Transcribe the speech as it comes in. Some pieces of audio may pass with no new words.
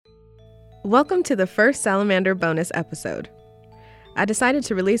Welcome to the first Salamander bonus episode. I decided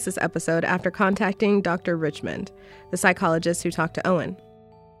to release this episode after contacting Dr. Richmond, the psychologist who talked to Owen.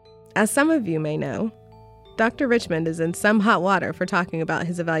 As some of you may know, Dr. Richmond is in some hot water for talking about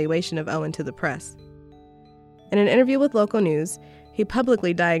his evaluation of Owen to the press. In an interview with local news, he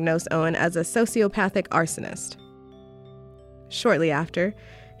publicly diagnosed Owen as a sociopathic arsonist. Shortly after,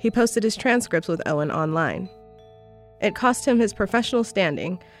 he posted his transcripts with Owen online. It cost him his professional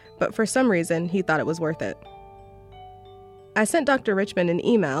standing, but for some reason, he thought it was worth it. I sent Dr. Richmond an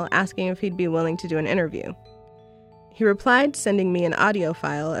email asking if he'd be willing to do an interview. He replied, sending me an audio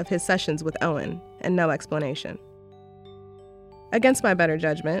file of his sessions with Owen, and no explanation. Against my better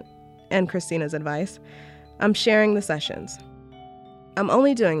judgment, and Christina's advice, I'm sharing the sessions. I'm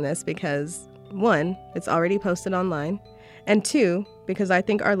only doing this because, 1, it's already posted online, and 2, because I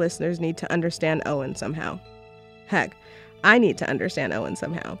think our listeners need to understand Owen somehow. Heck, I need to understand Owen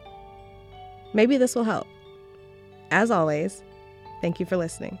somehow. Maybe this will help. As always, thank you for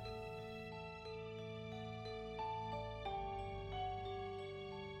listening.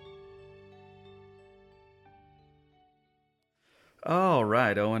 All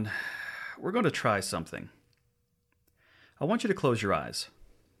right, Owen. We're going to try something. I want you to close your eyes.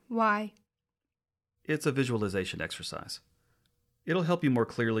 Why? It's a visualization exercise. It'll help you more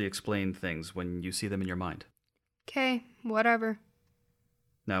clearly explain things when you see them in your mind. Okay, whatever.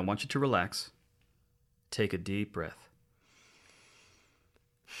 Now, I want you to relax. Take a deep breath.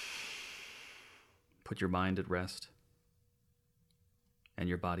 Put your mind at rest and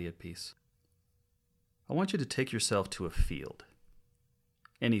your body at peace. I want you to take yourself to a field.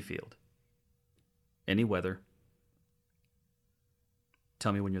 Any field. Any weather.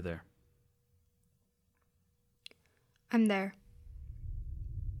 Tell me when you're there. I'm there.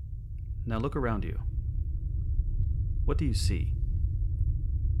 Now look around you. What do you see?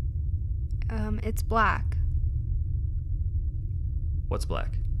 It's black. What's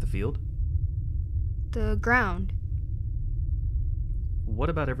black? The field? The ground. What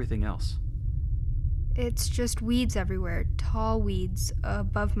about everything else? It's just weeds everywhere, tall weeds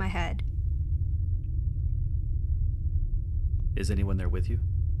above my head. Is anyone there with you?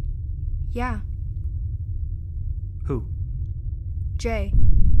 Yeah, Who? Jay.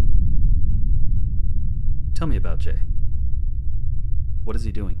 Tell me about Jay. What is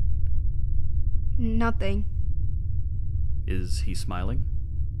he doing? Nothing. Is he smiling?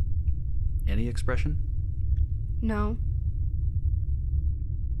 Any expression? No.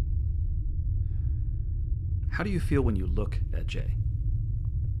 How do you feel when you look at Jay?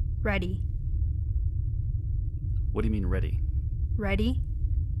 Ready. What do you mean ready? Ready?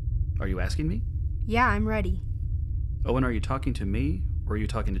 Are you asking me? Yeah, I'm ready. Owen, are you talking to me or are you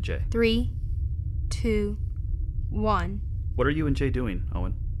talking to Jay? 3, 2, 1. What are you and Jay doing,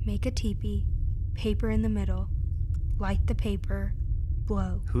 Owen? Make a teepee. Paper in the middle. Light the paper.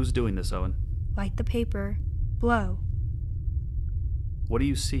 Blow. Who's doing this, Owen? Light the paper. Blow. What do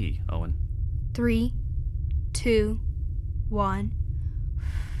you see, Owen? 3, 2, 1.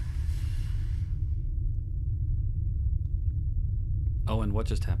 Owen, what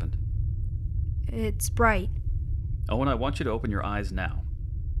just happened? It's bright. Owen, I want you to open your eyes now.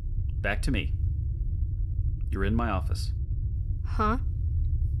 Back to me. You're in my office. Huh?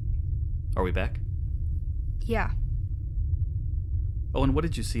 Are we back? Yeah. Owen, what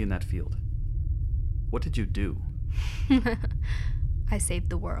did you see in that field? What did you do? I saved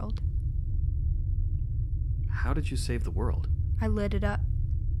the world. How did you save the world? I lit it up.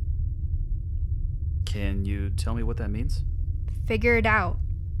 Can you tell me what that means? Figure it out.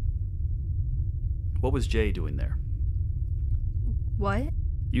 What was Jay doing there? What?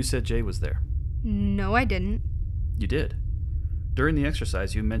 You said Jay was there. No, I didn't. You did. During the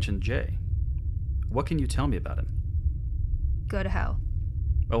exercise, you mentioned Jay. What can you tell me about him? Go to hell.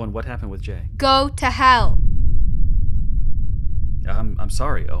 Owen, what happened with Jay? Go to hell! I'm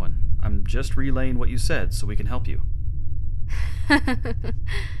sorry, Owen. I'm just relaying what you said so we can help you.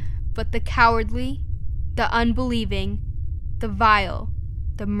 But the cowardly, the unbelieving, the vile,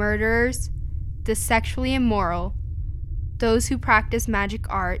 the murderers, the sexually immoral, those who practice magic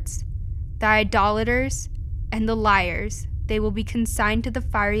arts, the idolaters, and the liars, they will be consigned to the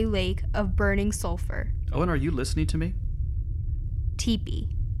fiery lake of burning sulfur. Owen, are you listening to me?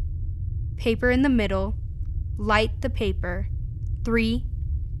 Teepee. Paper in the middle. Light the paper. 3,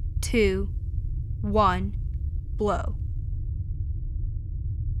 2, 1. Blow.